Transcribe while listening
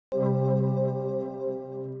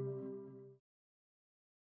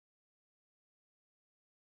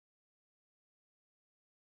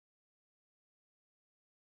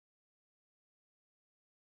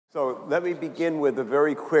So let me begin with a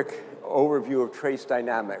very quick overview of trace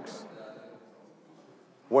dynamics.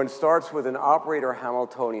 One starts with an operator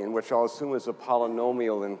Hamiltonian, which I'll assume is a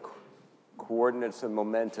polynomial in coordinates and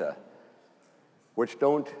momenta, which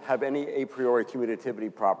don't have any a priori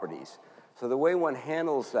commutativity properties. So the way one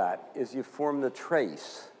handles that is you form the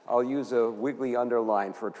trace. I'll use a wiggly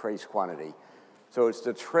underline for a trace quantity. So it's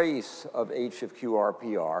the trace of h of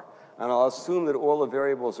qrpr, and I'll assume that all the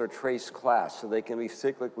variables are trace class, so they can be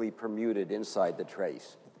cyclically permuted inside the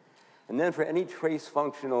trace. And then for any trace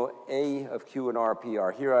functional a of q and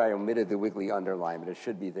rpr, here I omitted the wiggly underline, but it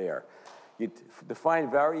should be there. You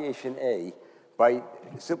define variation a by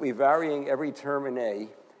simply varying every term in a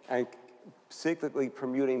and cyclically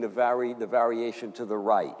permuting the variation to the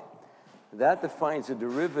right. That defines a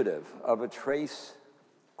derivative of a trace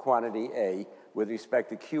quantity a with respect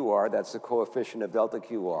to qr, that's the coefficient of delta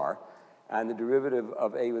qr, and the derivative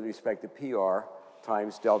of a with respect to pr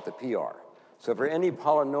times delta pr. So for any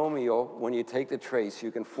polynomial, when you take the trace, you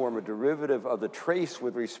can form a derivative of the trace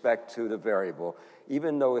with respect to the variable,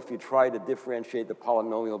 even though if you try to differentiate the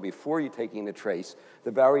polynomial before you're taking the trace,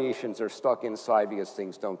 the variations are stuck inside because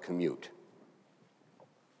things don't commute.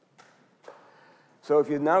 So if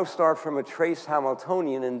you now start from a trace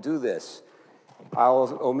Hamiltonian and do this,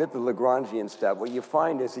 I'll omit the Lagrangian step. What you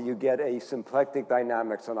find is that you get a symplectic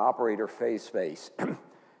dynamics on operator phase space.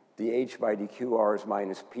 dH by dqr is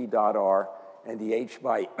minus p dot r, and dH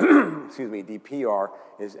by, dpr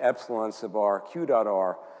is epsilon sub r q dot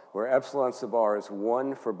r, where epsilon sub r is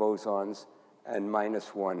 1 for bosons and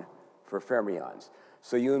minus 1 for fermions.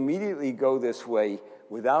 So you immediately go this way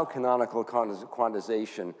without canonical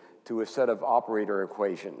quantization to a set of operator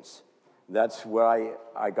equations. That's why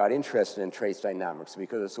I got interested in trace dynamics,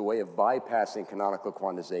 because it's a way of bypassing canonical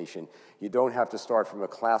quantization. You don't have to start from a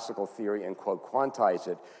classical theory and, quote, quantize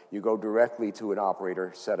it. You go directly to an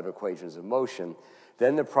operator set of equations of motion.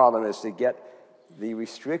 Then the problem is to get the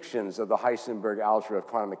restrictions of the Heisenberg algebra of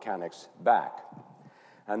quantum mechanics back.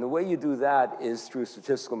 And the way you do that is through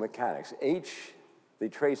statistical mechanics. H, the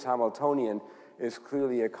trace Hamiltonian, is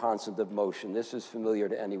clearly a constant of motion. This is familiar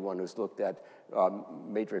to anyone who's looked at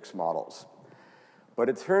matrix models. But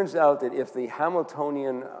it turns out that if the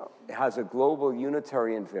Hamiltonian has a global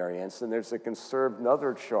unitary invariance, then there's a conserved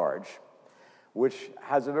other charge, which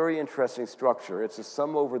has a very interesting structure. It's a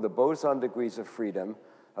sum over the boson degrees of freedom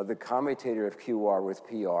of the commutator of QR with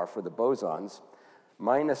PR for the bosons,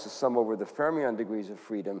 minus a sum over the fermion degrees of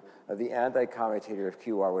freedom of the anti-commutator of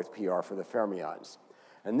QR with PR for the fermions.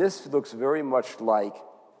 And this looks very much like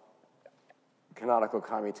canonical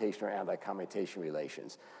commutation or anti-commutation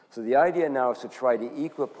relations. So the idea now is to try to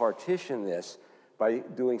equipartition this by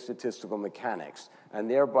doing statistical mechanics, and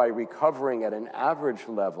thereby recovering at an average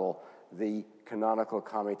level the canonical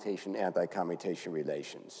commutation, anti-commutation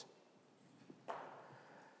relations.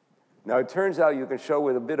 Now it turns out you can show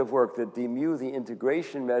with a bit of work that d mu, the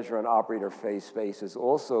integration measure on operator phase space, is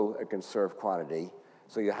also a conserved quantity.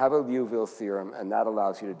 So you have a Liouville theorem, and that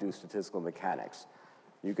allows you to do statistical mechanics.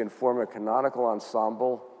 You can form a canonical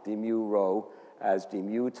ensemble, d mu rho, as d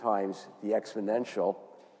mu times the exponential,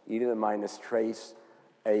 e to the minus trace,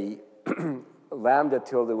 a lambda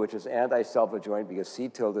tilde, which is anti-self-adjoint because c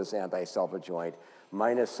tilde is anti-self-adjoint,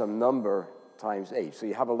 minus some number times h. So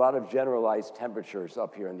you have a lot of generalized temperatures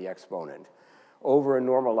up here in the exponent over a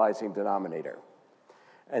normalizing denominator.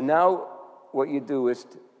 And now what you do is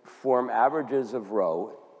form averages of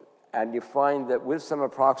rho, and you find that with some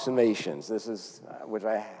approximations, this is, which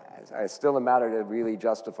I still a matter to really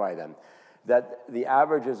justify them, that the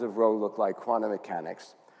averages of rho look like quantum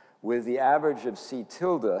mechanics, with the average of C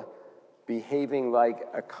tilde behaving like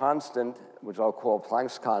a constant, which I'll call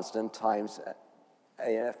Planck's constant, times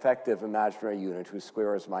an effective imaginary unit whose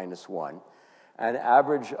square is minus 1, and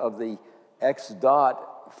average of the x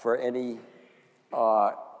dot for any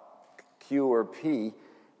q or p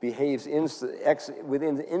behaves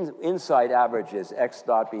inside averages. X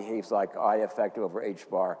dot behaves like I effective over H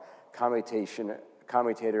bar,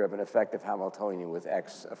 commutator of an effective Hamiltonian with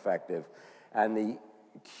X effective. And the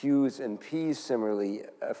Q's and P's similarly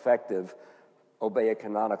effective obey a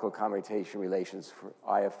canonical commutation relations for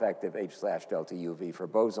I effective H slash delta UV for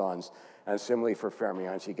bosons. And similarly for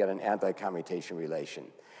fermions, you get an anti-commutation relation.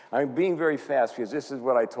 I'm being very fast because this is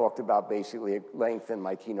what I talked about basically at length in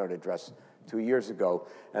my keynote address 2 years ago,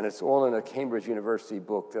 and it's all in a Cambridge University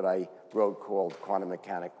book that I wrote called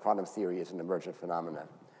Quantum Theory as an Emergent Phenomenon.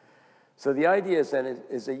 So the idea is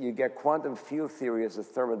that you get quantum field theory as the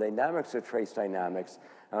thermodynamics of trace dynamics,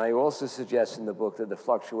 and I also suggest in the book that the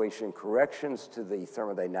fluctuation corrections to the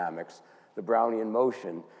thermodynamics, the Brownian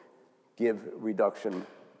motion, give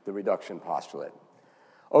the reduction postulate.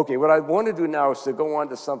 Okay, what I want to do now is to go on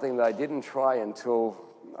to something that I didn't try until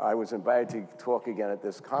I was invited to talk again at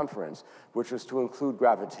this conference, which was to include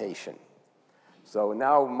gravitation. So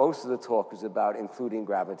now most of the talk is about including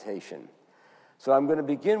gravitation. So I'm going to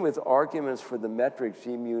begin with arguments for the metric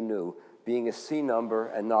g mu nu being a C number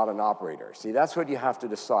and not an operator. See, that's what you have to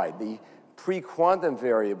decide. The pre-quantum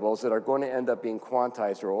variables that are going to end up being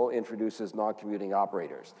quantized are all introduced as non-commuting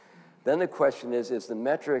operators. Then the question is the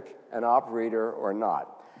metric an operator or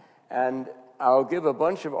not? And I'll give a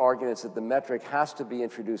bunch of arguments that the metric has to be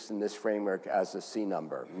introduced in this framework as a C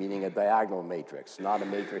number, meaning a diagonal matrix, not a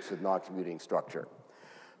matrix with non-commuting structure.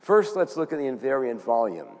 First, let's look at the invariant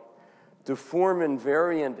volume. To form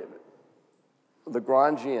invariant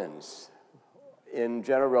Lagrangians in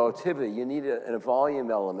general relativity, you need a volume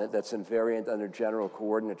element that's invariant under general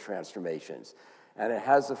coordinate transformations. And it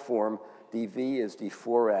has the form dv is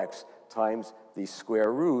d4x times the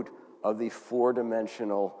square root of the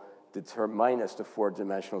four-dimensional minus the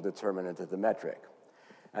four-dimensional determinant of the metric.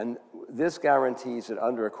 And this guarantees that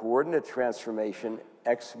under a coordinate transformation,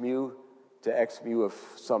 x mu to x mu of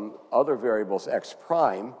some other variables x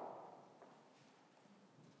prime,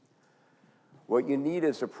 what you need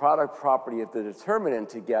is the product property of the determinant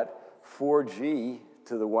to get 4g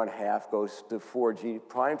to the 1/2 goes to 4g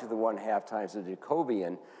prime to the 1/2 times the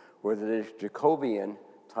Jacobian, where the Jacobian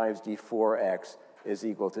times d4x is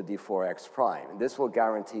equal to d4x prime. And this will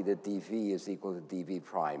guarantee that dv is equal to dv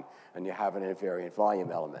prime, and you have an invariant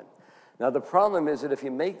volume element. Now, the problem is that if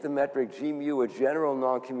you make the metric g mu a general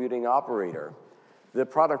non-commuting operator, the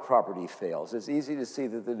product property fails. It's easy to see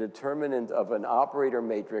that the determinant of an operator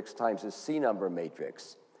matrix times a C number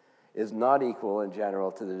matrix is not equal in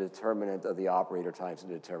general to the determinant of the operator times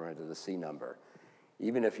the determinant of the C number,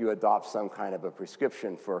 even if you adopt some kind of a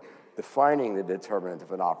prescription for defining the determinant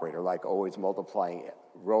of an operator, like always multiplying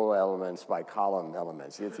row elements by column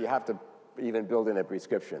elements. You have to even build in a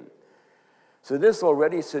prescription. So this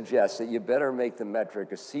already suggests that you better make the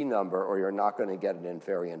metric a C number or you're not going to get an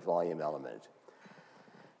invariant volume element.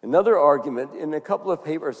 Another argument, in a couple of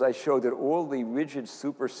papers I showed that all the rigid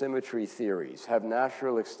supersymmetry theories have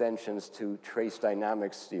natural extensions to trace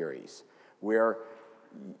dynamics theories, where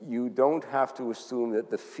you don't have to assume that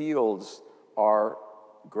the fields are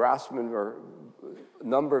Grassmann or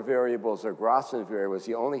number variables or Grassmann variables.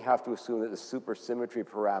 You only have to assume that the supersymmetry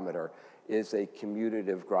parameter is a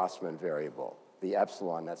commutative Grassmann variable. The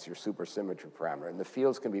epsilon, that's your supersymmetry parameter. And the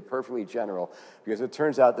fields can be perfectly general because it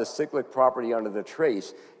turns out the cyclic property under the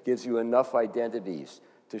trace gives you enough identities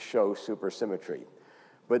to show supersymmetry.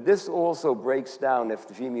 But this also breaks down if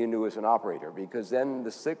the g mu nu is an operator, because then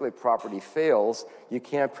the cyclic property fails. You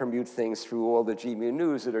can't permute things through all the g mu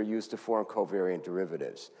nus that are used to form covariant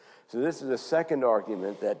derivatives. So this is a second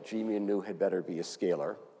argument that g mu nu had better be a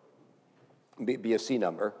scalar, be a C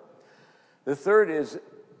number. The third is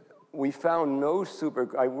we found no there's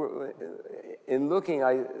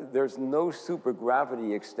no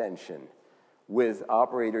supergravity extension with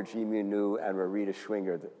operator g mu nu and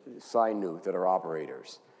Morita-Schwinger psi nu that are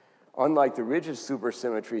operators. Unlike the rigid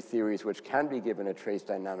supersymmetry theories, which can be given a trace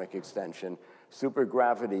dynamic extension,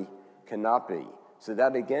 supergravity cannot be. So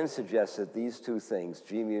that again suggests that these two things,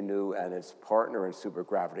 g mu nu and its partner in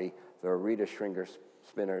supergravity, the Morita-Schwinger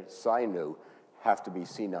psi nu, have to be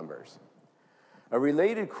C numbers. A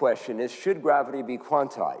related question is, should gravity be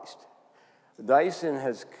quantized? Dyson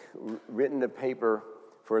has written a paper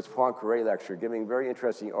for his Poincaré lecture giving very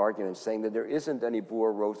interesting arguments saying that there isn't any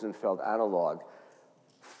Bohr-Rosenfeld analog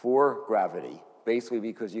for gravity, basically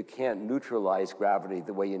because you can't neutralize gravity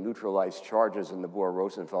the way you neutralize charges in the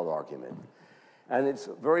Bohr-Rosenfeld argument. And it's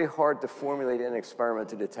very hard to formulate an experiment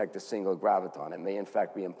to detect a single graviton. It may, in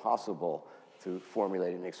fact, be impossible to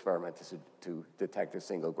formulate an experiment to detect a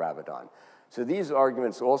single graviton. So these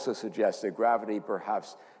arguments also suggest that gravity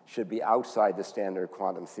perhaps should be outside the standard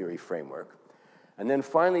quantum theory framework. And then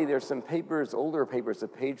finally, there's some papers, older papers,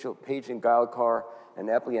 of Page and Gailkar and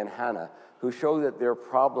Epley and Hanna, who show that there are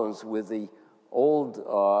problems with the old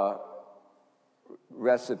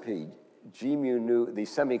recipe, g mu nu, the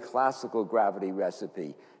semi-classical gravity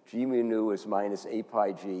recipe. G mu nu is minus 8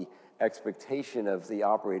 pi g, expectation of the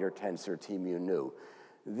operator tensor T mu nu.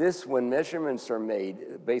 This, when measurements are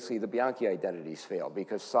made, basically the Bianchi identities fail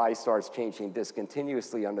because psi starts changing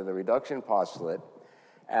discontinuously under the reduction postulate,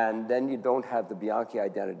 and then you don't have the Bianchi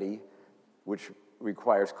identity, which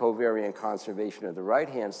requires covariant conservation of the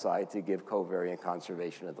right-hand side to give covariant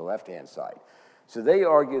conservation of the left-hand side. So they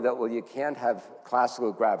argue that, well, you can't have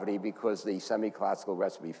classical gravity because the semi-classical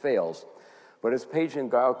recipe fails. But as Page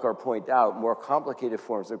and Gailkar point out, more complicated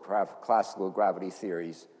forms of classical gravity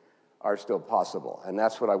theories are still possible, and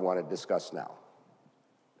that's what I want to discuss now.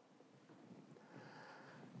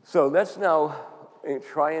 So let's now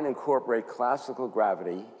try and incorporate classical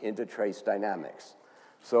gravity into trace dynamics.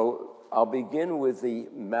 So I'll begin with the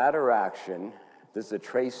matter action. This is a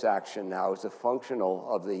trace action now. It's a functional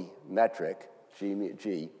of the metric,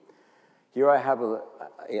 G. Here I have an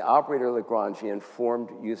operator Lagrangian formed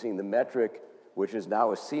using the metric, which is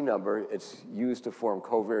now a C number. It's used to form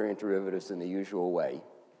covariant derivatives in the usual way.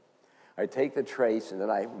 I take the trace, and then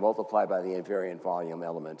I multiply by the invariant volume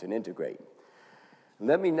element and integrate.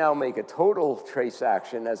 Let me now make a total trace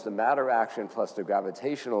action as the matter action plus the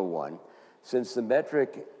gravitational one. Since the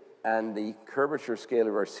metric and the curvature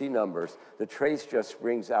scalar are C numbers, the trace just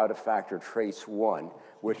brings out a factor trace 1,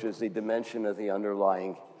 which is the dimension of the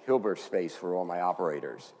underlying Hilbert space for all my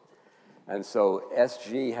operators. And so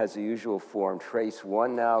SG has the usual form, trace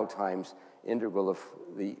 1 now times integral of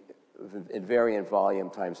the invariant volume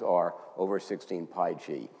times R over 16 pi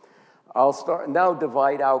G. I'll start now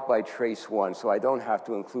divide out by trace 1, so I don't have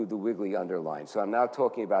to include the wiggly underline. So I'm now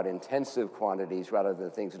talking about intensive quantities rather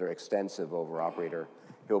than things that are extensive over operator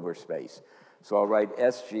Hilbert space. So I'll write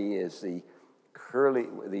SG is the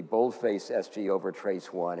boldface SG over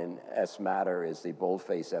trace 1, and S matter is the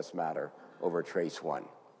boldface S matter over trace 1.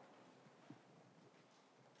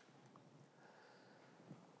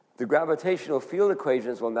 The gravitational field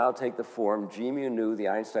equations will now take the form G mu nu, the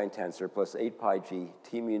Einstein tensor, plus 8 pi G,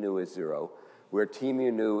 T mu nu is 0, where T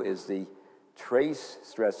mu nu is the trace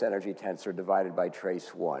stress energy tensor divided by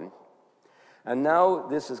trace 1. And now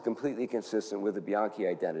this is completely consistent with the Bianchi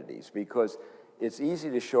identities, because it's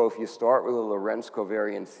easy to show if you start with a Lorentz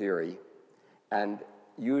covariant theory and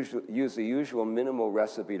use the usual minimal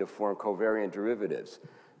recipe to form covariant derivatives,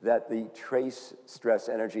 that the trace stress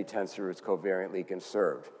energy tensor is covariantly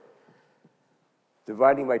conserved.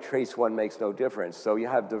 Dividing by trace 1 makes no difference. So you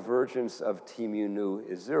have divergence of T mu nu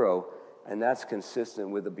is 0, and that's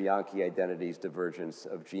consistent with the Bianchi identities divergence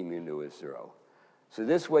of G mu nu is 0. So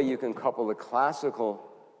this way you can couple the classical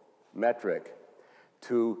metric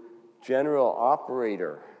to general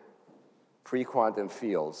operator pre-quantum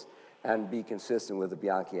fields and be consistent with the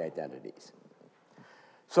Bianchi identities.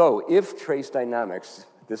 So if trace dynamics,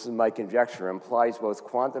 this is my conjecture, implies both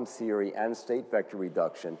quantum theory and state vector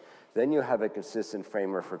reduction, then you have a consistent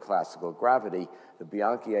framework for classical gravity. The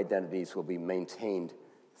Bianchi identities will be maintained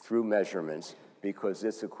through measurements because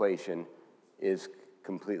this equation is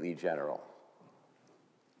completely general.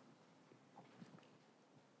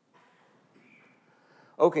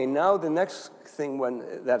 Okay, now the next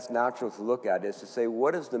thing that's natural to look at is to say,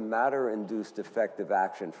 what is the matter-induced effective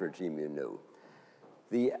action for G mu nu?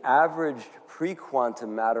 The averaged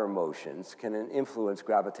pre-quantum matter motions can influence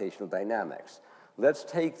gravitational dynamics. Let's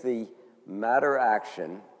take the matter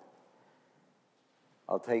action,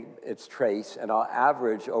 I'll take its trace, and I'll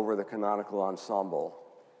average over the canonical ensemble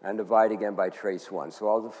and divide again by trace 1. So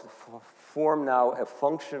I'll form now a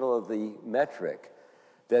functional of the metric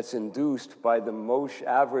that's induced by the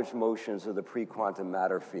average motions of the pre-quantum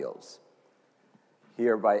matter fields.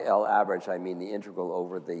 Here by L average, I mean the integral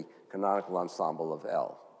over the canonical ensemble of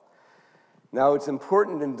L. Now, it's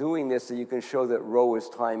important in doing this that you can show that rho is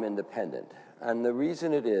time independent. And the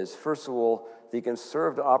reason it is, first of all, the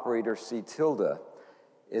conserved operator C tilde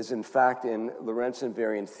is, in fact, in Lorentz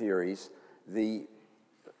invariant theories, the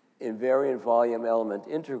invariant volume element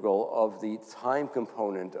integral of the time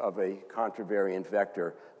component of a contravariant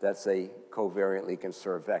vector that's a covariantly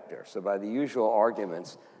conserved vector. So by the usual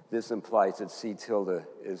arguments, this implies that C tilde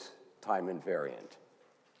is time invariant.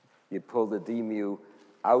 You pull the d mu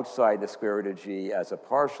outside the square root of G as a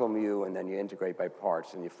partial mu, and then you integrate by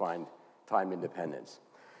parts, and you find time independence.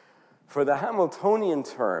 For the Hamiltonian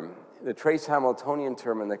term, the trace Hamiltonian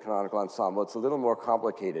term in the canonical ensemble, it's a little more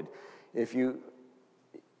complicated. If you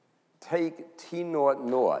take T naught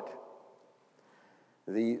naught,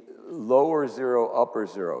 the lower 0, upper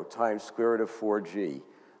 0, times square root of 4G,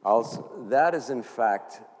 that is in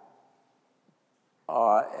fact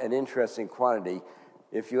an interesting quantity.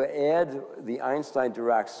 If you add the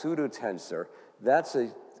Einstein-Dirac pseudotensor, that's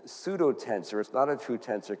a pseudotensor, it's not a true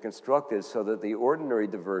tensor, constructed so that the ordinary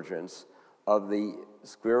divergence of the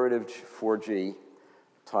square root of 4G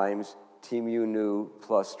times T mu nu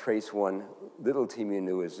plus trace 1 little t mu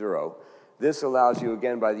nu is 0. This allows you,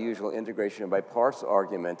 again, by the usual integration by parts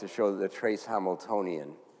argument, to show that the trace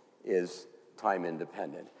Hamiltonian is time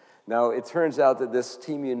independent. Now, it turns out that this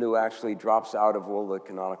T mu nu actually drops out of all the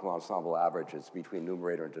canonical ensemble averages between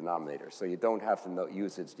numerator and denominator, so you don't have to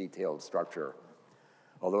use its detailed structure,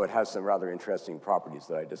 although it has some rather interesting properties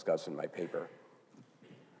that I discuss in my paper.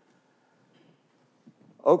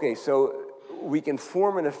 Okay, so we can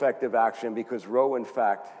form an effective action because rho, in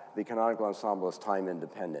fact, the canonical ensemble is time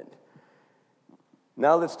independent.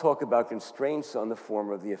 Now let's talk about constraints on the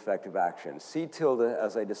form of the effective action. C tilde,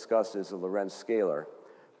 as I discussed, is a Lorentz scalar,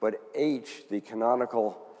 but H, the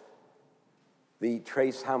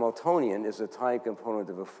trace Hamiltonian, is a time component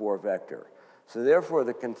of a 4 vector. So therefore,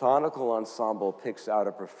 the canonical ensemble picks out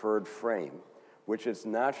a preferred frame, which is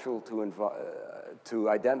natural to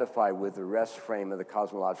identify with the rest frame of the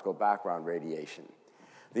cosmological background radiation.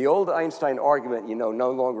 The old Einstein argument,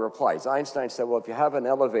 no longer applies. Einstein said, well, if you have an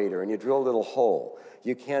elevator and you drill a little hole,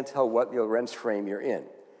 you can't tell what Lorentz frame you're in.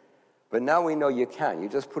 But now we know you can. You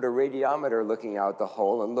just put a radiometer looking out the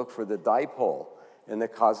hole and look for the dipole in the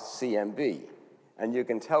CMB. And you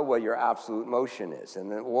can tell what your absolute motion is. And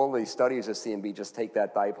then all these studies of CMB just take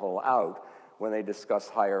that dipole out when they discuss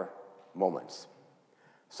higher moments.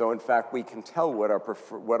 So in fact, we can tell what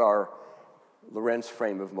our Lorentz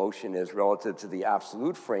frame of motion is relative to the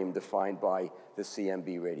absolute frame defined by the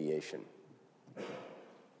CMB radiation.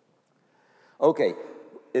 Okay,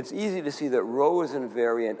 it's easy to see that rho is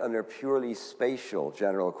invariant under purely spatial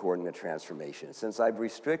general coordinate transformation. Since I've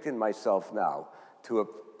restricted myself now to a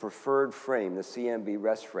preferred frame, the CMB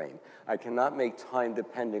rest frame, I cannot make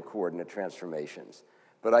time-dependent coordinate transformations.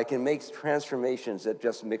 But I can make transformations that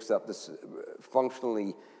just mix up the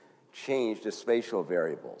functionally change the spatial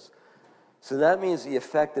variables. So that means the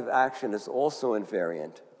effective action is also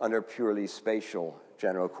invariant under purely spatial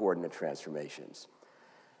general coordinate transformations.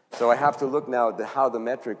 So I have to look now at how the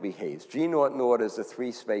metric behaves. G0 is a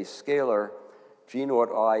 3-space scalar.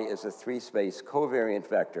 G0I is a 3-space covariant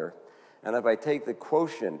vector. And if I take the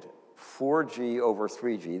quotient 4G over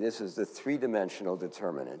 3G, this is the 3-dimensional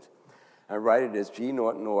determinant, and write it as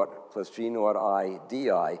G0 plus G0I di.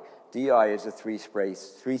 Di is a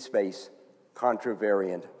 3-space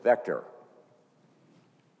contravariant vector.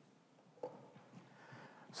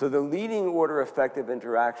 So the leading order effective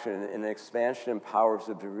interaction in expansion and powers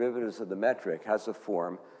of derivatives of the metric has the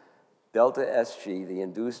form delta SG, the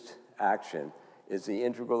induced action, is the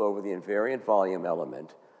integral over the invariant volume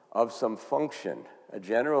element of some function, a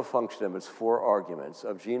general function of its 4 arguments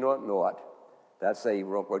of G0, that's a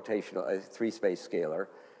rotational, a 3-space scalar,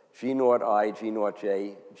 G0I,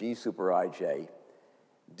 G0J, G super ij,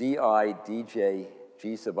 di, dj,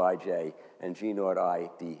 G sub ij, and G0I,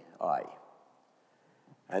 di.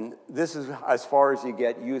 And this is as far as you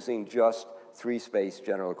get using just 3-space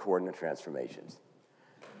general coordinate transformations.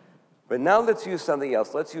 But now let's use something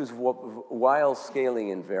else. Let's use Weil scaling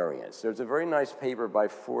invariance. There's a very nice paper by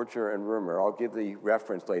Fetzer and Römer, I'll give the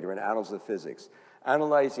reference later, in Annals of Physics,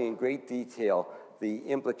 analyzing in great detail the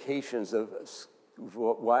implications of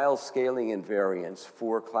Weil scaling invariance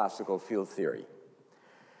for classical field theory.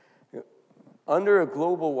 Under a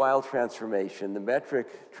global Weil transformation, the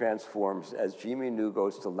metric transforms as g mu nu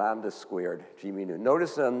goes to lambda squared g mu nu.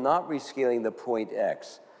 Notice that I'm not rescaling the point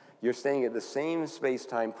x. You're staying at the same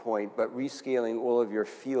space-time point, but rescaling all of your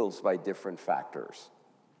fields by different factors.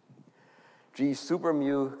 G super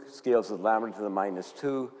mu scales with lambda to the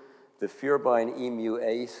 -2. The Fierbein E mu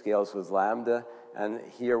A scales with lambda. And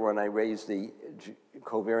here, when I raise the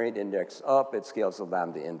covariant index up, it scales with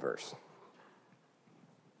lambda inverse.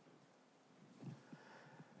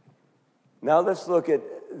 Now let's look at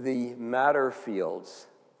the matter fields,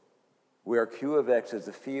 where Q of x is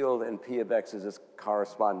the field and P of x is its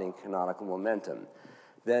corresponding canonical momentum.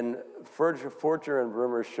 Then Fetzer and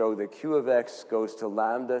Römer show that Q of x goes to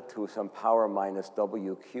lambda to some power minus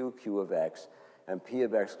WQ Q of x, and P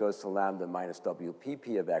of x goes to lambda minus WP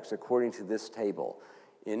P of x, according to this table.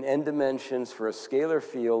 In n dimensions for a scalar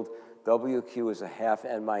field, WQ is a half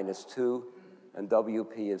n minus 2, and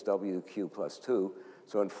WP is WQ plus 2.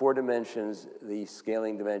 So in 4 dimensions, the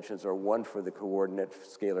scaling dimensions are 1 for the coordinate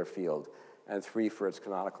scalar field and 3 for its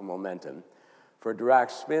canonical momentum. For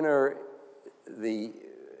Dirac-Spinner, the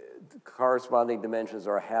corresponding dimensions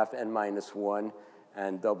are half n minus 1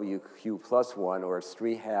 and WQ plus 1, or it's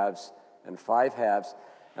 3 halves and 5 halves.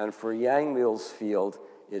 And for Yang-Mills field,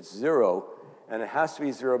 it's 0, and it has to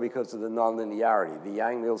be 0 because of the nonlinearity. The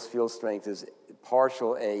Yang-Mills field strength is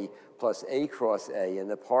partial A plus A cross A, and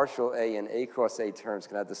the partial A and A cross A terms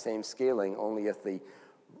can have the same scaling only if the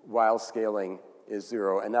Weil scaling is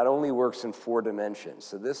 0, and that only works in 4 dimensions.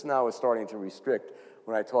 So this now is starting to restrict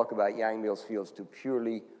when I talk about Yang-Mills fields to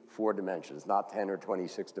purely 4 dimensions, not 10 or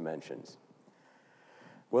 26 dimensions.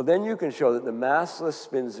 Well, then you can show that the massless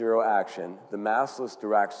spin-0 action, the massless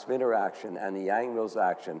Dirac-Spinner action, and the Yang-Mills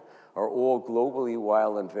action are all globally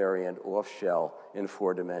Weil invariant off-shell in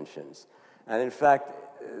 4 dimensions. And in fact,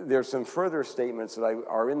 there's some further statements that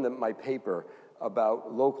are in my paper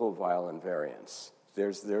about local Weil invariance.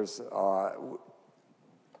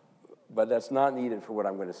 But that's not needed for what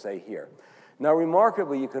I'm going to say here. Now,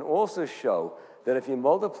 remarkably, you can also show that if you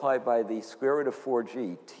multiply by the square root of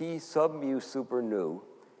 4g, T sub mu super nu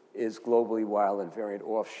is globally wild invariant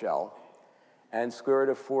off shell, and square root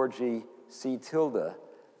of 4g C tilde,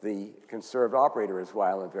 the conserved operator, is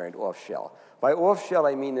wild invariant off shell. By off shell,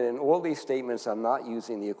 I mean that in all these statements, I'm not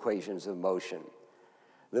using the equations of motion.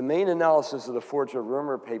 The main analysis of the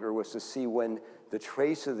Forger-Römer paper was to see when the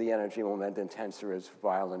trace of the energy momentum tensor is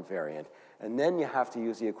wild invariant. And then you have to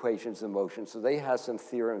use the equations of motion. So they have some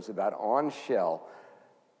theorems about on shell,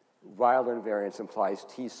 wild invariance implies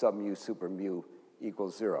T sub mu super mu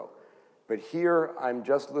equals 0. But here, I'm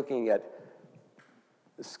just looking at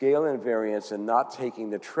the scale invariance and not taking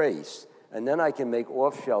the trace. And then I can make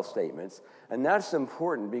off-shell statements. And that's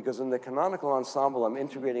important because in the canonical ensemble, I'm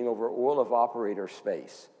integrating over all of operator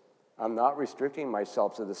space. I'm not restricting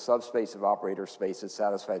myself to the subspace of operator space that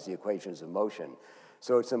satisfies the equations of motion.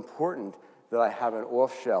 So it's important that I have an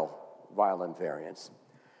off-shell wild invariance.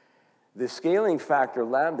 The scaling factor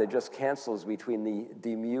lambda just cancels between the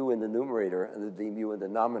d mu in the numerator and the d mu in the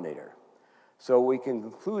denominator. So we can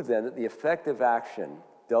conclude then that the effective action,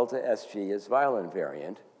 delta SG, is wild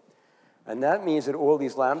invariant. And that means that all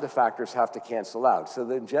these lambda factors have to cancel out. So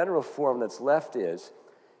the general form that's left is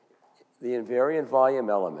the invariant volume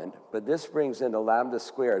element, but this brings in the lambda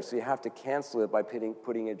squared, so you have to cancel it by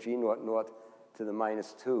putting a g naught naught to the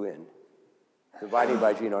minus 2 in, dividing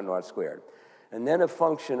by g naught naught squared. And then a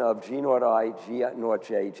function of g naught I, g naught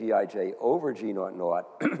j, g I j over g naught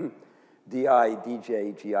naught, di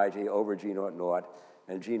dj, g I j over g naught naught,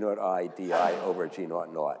 and g naught I, di over g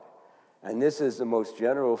naught naught. And this is the most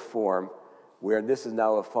general form where this is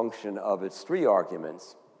now a function of its 3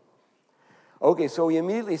 arguments. Okay, so we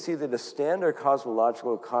immediately see that the standard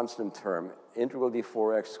cosmological constant term, integral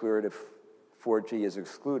d4x squared of 4g, is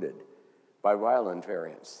excluded by wild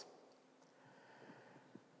invariance.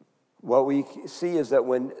 What we see is that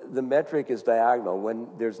when the metric is diagonal, when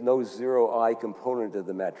there's no 0I component of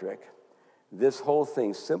the metric, this whole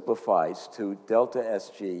thing simplifies to delta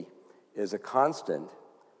SG is a constant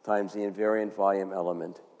times the invariant volume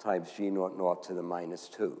element times g naught naught to the minus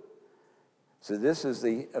 2. So this is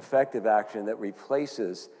the effective action that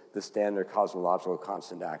replaces the standard cosmological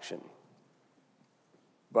constant action.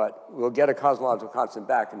 But we'll get a cosmological constant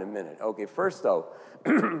back in a minute. Okay, first though,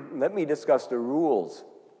 let me discuss the rules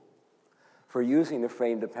for using the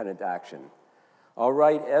frame-dependent action. I'll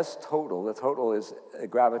write S total. The total is a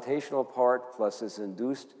gravitational part plus this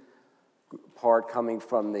induced part coming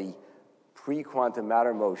from the pre-quantum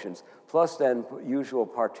matter motions, plus then usual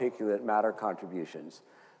particulate matter contributions.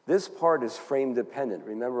 This part is frame-dependent.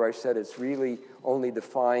 Remember I said it's really only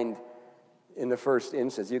defined in the first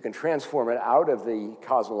instance. You can transform it out of the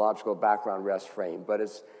cosmological background rest frame, but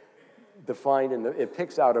it's defined it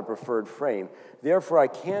picks out a preferred frame. Therefore, I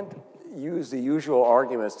can't use the usual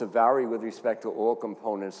arguments to vary with respect to all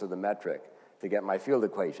components of the metric to get my field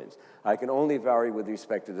equations. I can only vary with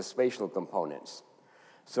respect to the spatial components.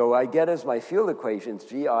 So I get as my field equations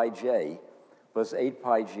Gij plus 8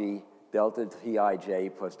 pi g delta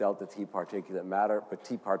Tij plus delta T particulate matter, but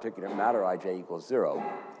T particulate matter Ij equals 0,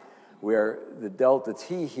 where the delta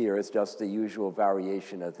T here is just the usual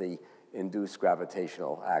variation of the induced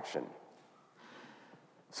gravitational action.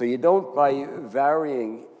 So you don't, by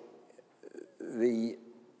varying the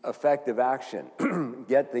effective action,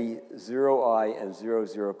 get the 0I and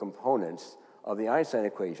 0,0 components of the Einstein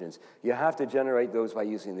equations. You have to generate those by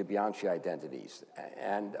using the Bianchi identities.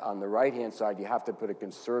 And on the right-hand side, you have to put a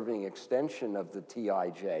conserving extension of the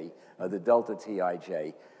Tij, the delta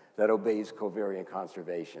Tij, that obeys covariant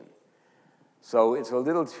conservation. So it's a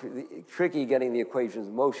little tricky getting the equations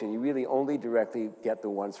of motion. You really only directly get the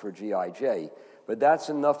ones for Gij. But that's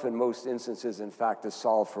enough in most instances, in fact, to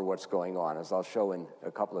solve for what's going on, as I'll show in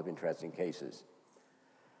a couple of interesting cases.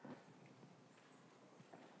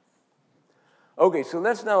 Okay, so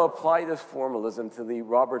let's now apply this formalism to the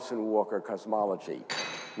Robertson-Walker cosmology,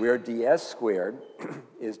 where ds squared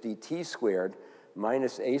is dt squared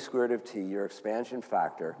minus a squared of t, your expansion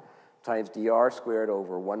factor, times dr squared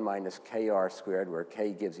over 1 minus kr squared, where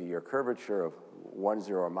k gives you your curvature of 1,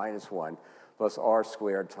 0, minus 1, plus r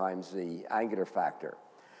squared times the angular factor.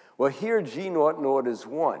 Well, here g naught naught is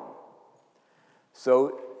 1.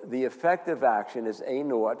 So the effective action is a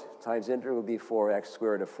naught times integral d4x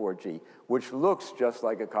squared of 4g, which looks just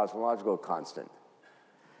like a cosmological constant.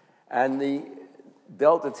 And the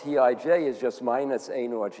delta Tij is just minus a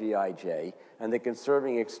naught gij, and the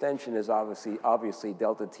conserving extension is obviously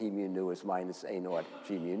delta T mu nu is minus a naught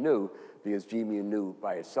g mu nu, because g mu nu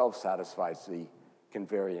by itself satisfies the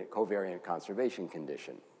covariant conservation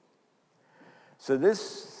condition. So this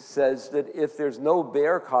says that if there's no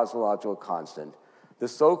bare cosmological constant, The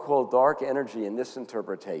so-called dark energy in this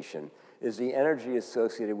interpretation is the energy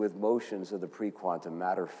associated with motions of the pre-quantum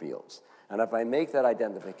matter fields. And if I make that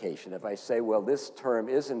identification, if I say, well, this term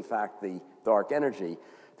is in fact the dark energy,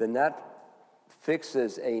 then that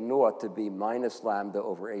fixes A naught to be minus lambda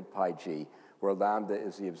over 8 pi g, where lambda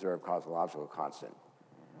is the observed cosmological constant.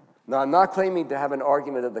 Now, I'm not claiming to have an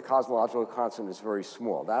argument that the cosmological constant is very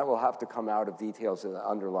small. That will have to come out of details of the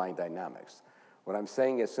underlying dynamics. What I'm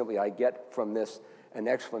saying is simply I get from this an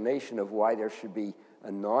explanation of why there should be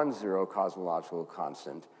a non-zero cosmological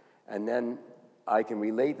constant, and then I can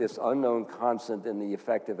relate this unknown constant in the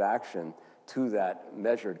effective action to that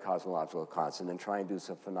measured cosmological constant and try and do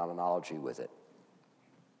some phenomenology with it.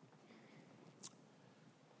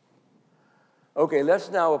 Okay, let's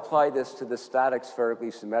now apply this to the static spherically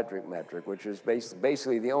symmetric metric, which is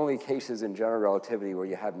basically the only cases in general relativity where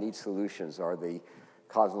you have neat solutions are the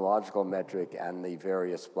cosmological metric and the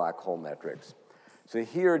various black hole metrics. So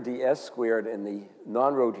here, ds squared in the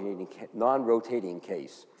non-rotating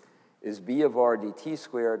case is b of r dt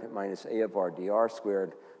squared minus a of r dr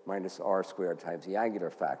squared minus r squared times the angular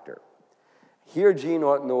factor. Here, g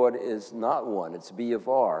naught naught is not 1, it's b of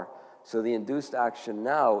r. So the induced action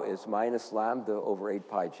now is minus lambda over 8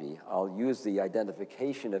 pi g. I'll use the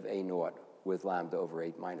identification of A naught with lambda over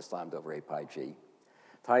 8 minus lambda over 8 pi g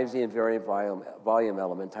times the invariant volume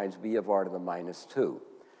element times b of r to the minus 2.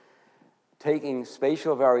 Taking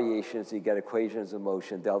spatial variations, you get equations of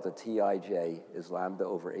motion. Delta Tij is lambda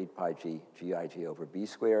over 8 pi g, Gij over b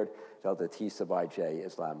squared. Delta T sub ij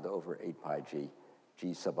is lambda over 8 pi g,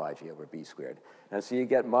 G sub ij over b squared. And so you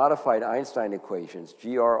get modified Einstein equations.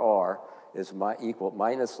 GRR is equal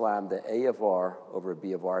minus lambda A of r over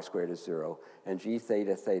b of r squared is 0, and G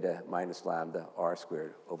theta theta minus lambda r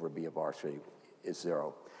squared over b of r squared is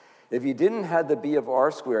 0. If you didn't have the b of r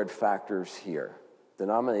squared factors here,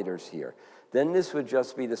 denominators here, then this would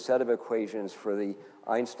just be the set of equations for the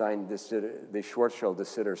Einstein, the Schwarzschild de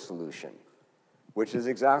Sitter solution, which is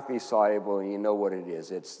exactly soluble, and you know what it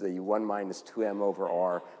is. It's the 1 minus 2m over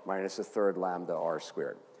r minus a third lambda r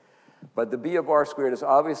squared. But the b of r squared is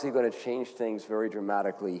obviously going to change things very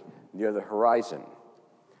dramatically near the horizon.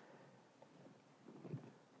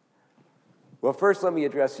 Well, first let me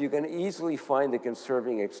address, you can easily find the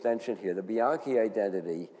conserving extension here. The Bianchi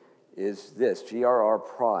identity is this, grr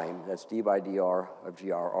prime, that's d by dr of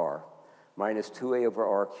grr, minus 2a over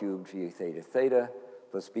r cubed g theta theta,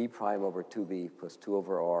 plus b prime over 2b plus 2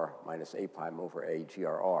 over r minus a prime over a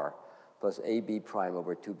grr, plus ab prime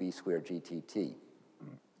over 2b squared gtt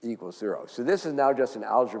equals 0. So this is now just an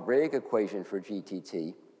algebraic equation for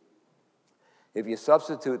gtt. If you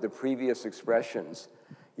substitute the previous expressions,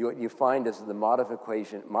 what you find is the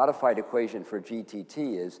modified equation for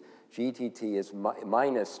gtt is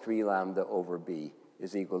minus 3 lambda over b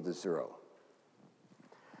is equal to 0.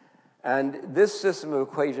 And this system of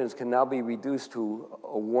equations can now be reduced to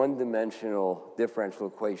a one-dimensional differential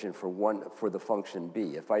equation for the function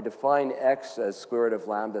b. If I define x as square root of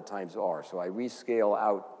lambda times r, so I rescale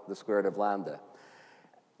out the square root of lambda,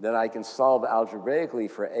 then I can solve algebraically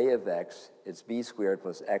for a of x. It's b squared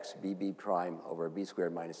plus x bb prime over b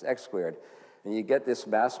squared minus x squared. And you get this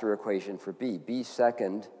master equation for b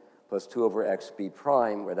second plus 2 over x b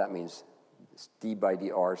prime, where that means it's d by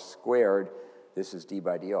dr squared. This is d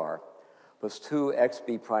by dr. Plus 2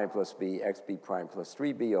 xb prime plus b, xb prime plus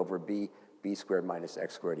 3b over b squared minus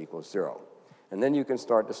x squared equals 0. And then you can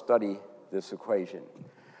start to study this equation.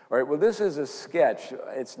 All right, well, this is a sketch.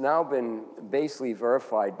 It's now been basically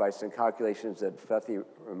verified by some calculations that Fethi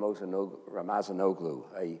Ramazanoglu,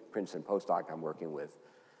 a Princeton postdoc I'm working with,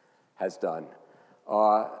 has done.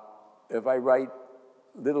 If I write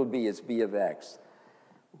little b is b of x,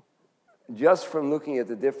 just from looking at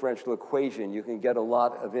the differential equation, you can get a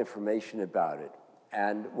lot of information about it.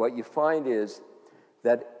 And what you find is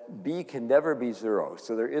that b can never be 0,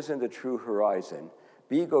 so there isn't a true horizon.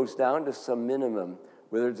 B goes down to some minimum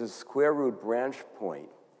where there's a square root branch point,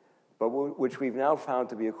 but which we've now found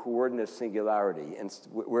to be a coordinate singularity. And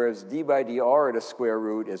whereas d by dr at a square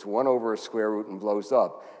root is 1 over a square root and blows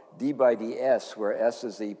up, d by ds, where s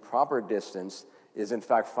is the proper distance, is in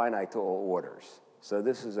fact finite to all orders. So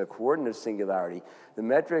this is a coordinate singularity. The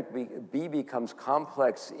metric b becomes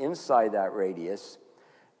complex inside that radius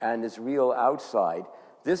and is real outside.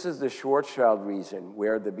 This is the Schwarzschild region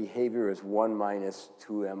where the behavior is 1 minus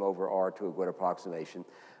 2m over r to a good approximation.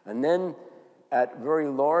 And then at very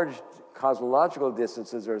large cosmological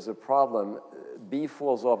distances, there's a problem. B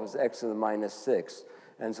falls off as x to the minus 6.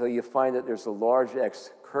 And so you find that there's a large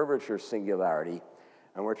x curvature singularity.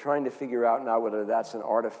 And we're trying to figure out now whether that's an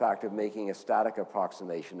artifact of making a static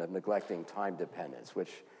approximation of neglecting time dependence,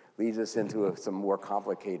 which leads us into some more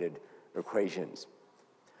complicated equations.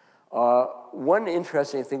 One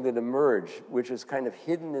interesting thing that emerged, which is kind of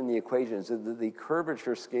hidden in the equations, is that the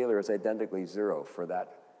curvature scalar is identically 0 for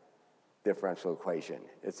that differential equation.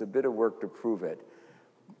 It's a bit of work to prove it.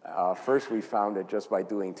 First, we found it just by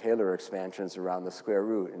doing Taylor expansions around the square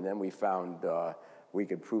root, and then we found we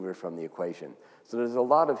could prove it from the equation. So there's a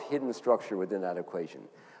lot of hidden structure within that equation.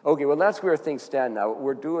 Okay, well, that's where things stand now. What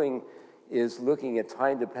we're doing is looking at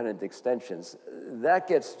time-dependent extensions. That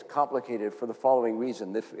gets complicated for the following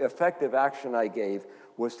reason. The effective action I gave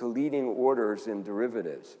was to leading orders in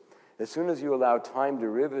derivatives. As soon as you allow time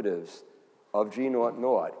derivatives of g naught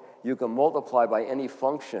naught, you can multiply by any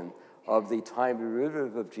function of the time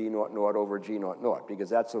derivative of g naught naught over g naught naught, because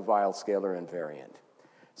that's a Weyl scalar invariant.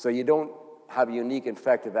 So you don't have a unique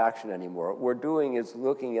effective action anymore. What we're doing is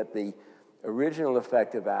looking at the original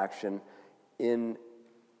effective action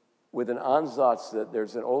with an ansatz that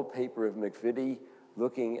there's an old paper of McVitie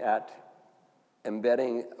looking at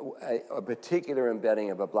embedding, a particular embedding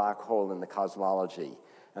of a black hole in the cosmology.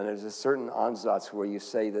 And there's a certain ansatz where you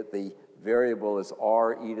say that the variable is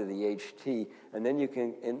r e to the ht, and then you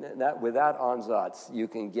can, with that ansatz, you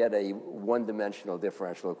can get a one-dimensional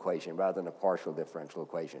differential equation rather than a partial differential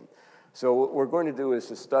equation. So what we're going to do is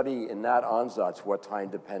to study in that ansatz what time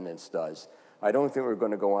dependence does. I don't think we're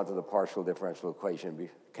going to go on to the partial differential equation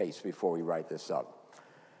case before we write this up.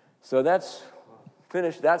 So that's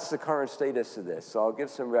finished. That's the current status of this. So I'll give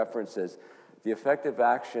some references. The effective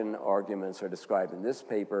action arguments are described in this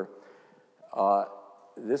paper.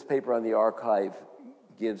 This paper on the archive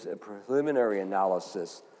gives a preliminary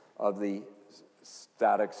analysis of the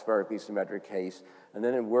static spherically symmetric case. And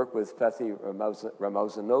then in work with Fethi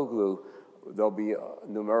Ramazanoglu, there'll be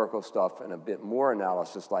numerical stuff and a bit more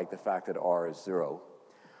analysis, like the fact that r is 0.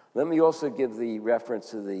 Let me also give the reference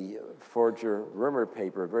to the Forger-Rimmer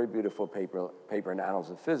paper, a very beautiful paper in Annals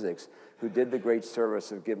of Physics, who did the great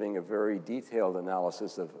service of giving a very detailed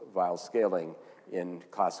analysis of Weyl scaling in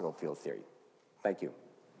classical field theory. Thank you.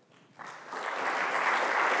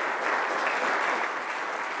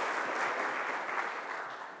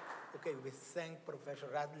 Okay, we thank Professor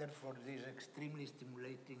Adler for this extremely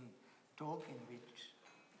stimulating talk in which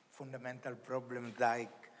fundamental problems like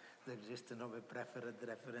the existence of a preferred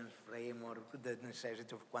reference frame or the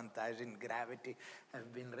necessity of quantizing gravity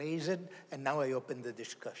have been raised, and now I open the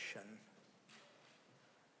discussion.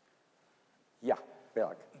 Yeah,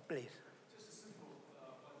 Belag. Please. Just a simple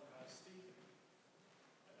one, Steve.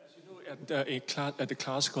 As you know, at the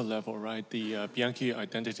classical level, right, the Bianchi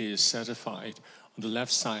identity is satisfied on the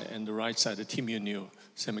left side and the right side, the T mu nu,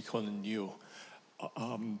 semicolon nu.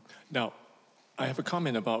 Now, I have a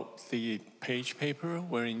comment about the Page paper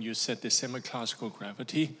wherein you said the semi-classical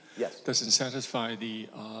gravity doesn't satisfy the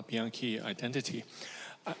Bianchi identity.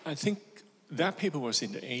 I think that paper was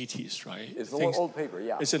in the 80s, right? It's an old paper,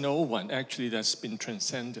 yeah. It's an old one, actually, that's been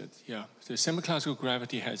transcended, yeah. The semi-classical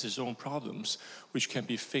gravity has its own problems, which can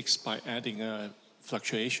be fixed by adding a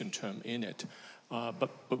fluctuation term in it.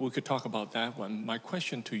 But we could talk about that one. My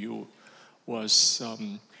question to you was,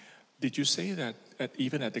 did you say that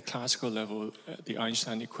even at the classical level, the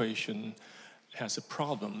Einstein equation has a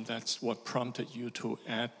problem? That's what prompted you to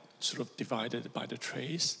add, sort of divided by the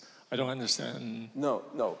trace? I don't understand.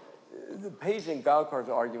 No. The Page and Gaukhar's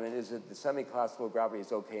argument is that the semi-classical gravity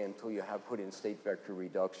is okay until you have put in state vector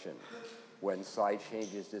reduction when psi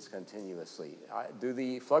changes discontinuously. Do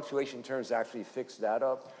the fluctuation terms actually fix that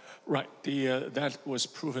up? Right. That was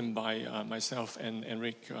proven by myself and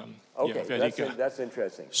Enric. Okay, that's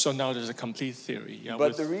interesting. So now there's a complete theory. Yeah,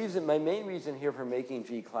 but my main reason here for making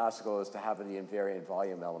G classical is to have the invariant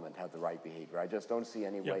volume element have the right behavior. I just don't see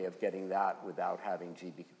any way of getting that without having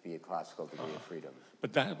G be a classical degree of freedom.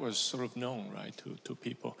 But that was sort of known, right, to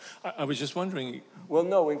people. I was just wondering. Well,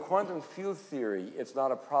 no, in quantum field theory, it's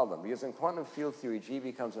not a problem, because in quantum field theory, G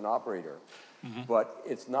becomes an operator. Mm-hmm. But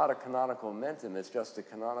it's not a canonical momentum, it's just a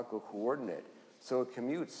canonical coordinate. So it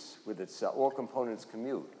commutes with itself, all components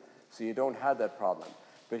commute. So you don't have that problem.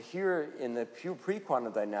 But here in the pure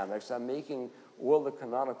pre-quantum dynamics, I'm making all the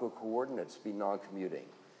canonical coordinates be non-commuting.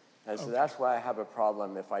 And so that's why I have a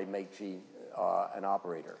problem if I make G an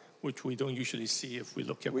operator. Which we don't usually see if we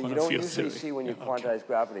look at quantum field theory. You don't usually see when you quantize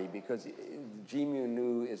gravity, because G mu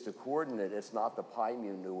nu is the coordinate, it's not the pi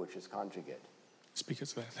mu nu, which is conjugate. It's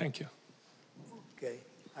because of that. Thank you. Okay.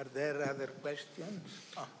 Are there other questions?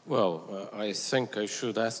 Well, I think I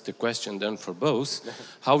should ask the question then for both.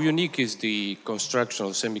 How unique is the construction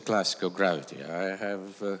of semi-classical gravity?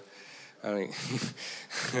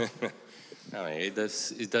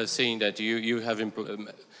 It does seem that you have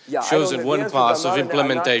Yeah, chosen one path of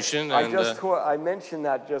implementation. I mentioned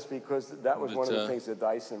that just because that was one of the things that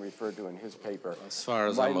Dyson referred to in his paper. As far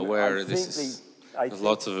as I'm aware, there's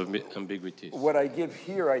lots of ambiguities. What I give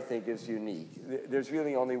here, I think, is unique. There's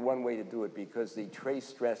really only one way to do it because the trace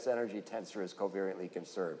stress energy tensor is covariantly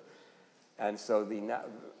conserved. And so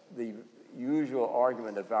the usual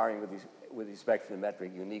argument of varying with respect to the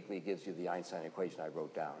metric uniquely gives you the Einstein equation I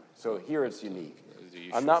wrote down. So here it's unique.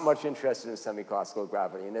 I'm not much interested in semi-classical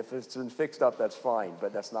gravity, and if it's been fixed up, that's fine,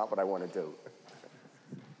 but that's not what I want to do.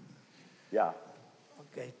 Yeah.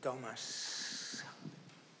 Okay, Thomas.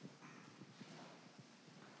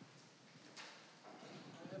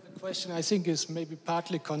 I have a question I think is maybe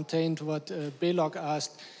partly contained what Belok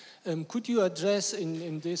asked. Could you address,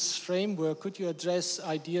 in this framework, could you address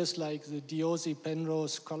ideas like the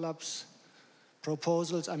Diosy-Penrose collapse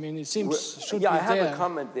proposals? I mean, it seems should be there. Yeah, I have a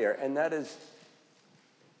comment there, and that is,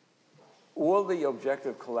 all the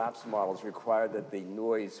objective collapse models require that the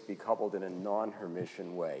noise be coupled in a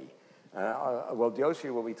non-Hermitian way. Well,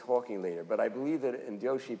 Diosy will be talking later, but I believe that in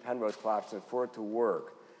Diosy-Penrose collapse, and for it to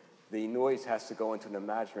work, the noise has to go into an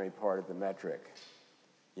imaginary part of the metric.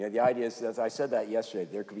 You know, the idea is, as I said that yesterday,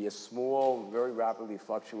 there could be a small, very rapidly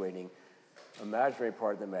fluctuating imaginary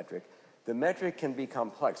part of the metric. The metric can be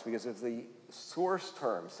complex because if the source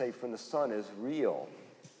term, say from the sun, is real,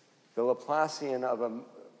 the Laplacian of a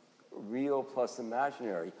real plus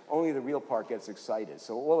imaginary, only the real part gets excited.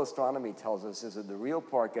 So all astronomy tells us is that the real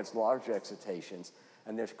part gets large excitations,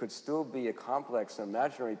 and there could still be a complex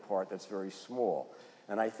imaginary part that's very small.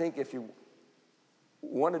 And I think if you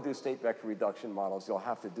want to do state vector reduction models, you'll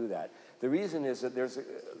have to do that. The reason is that there's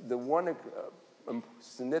the one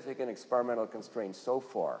significant experimental constraint so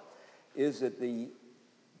far is that the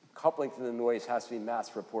coupling to the noise has to be mass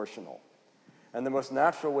proportional. And the most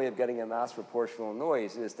natural way of getting a mass proportional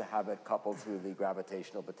noise is to have it coupled to the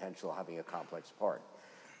gravitational potential having a complex part.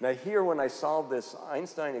 Now here, when I solved this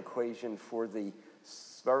Einstein equation for the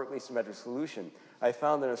spherically symmetric solution, I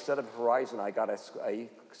found that instead of horizon, I got a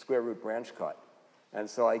square root branch cut. And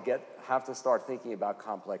so I have to start thinking about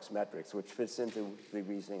complex metrics, which fits into the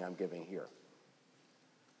reasoning I'm giving here.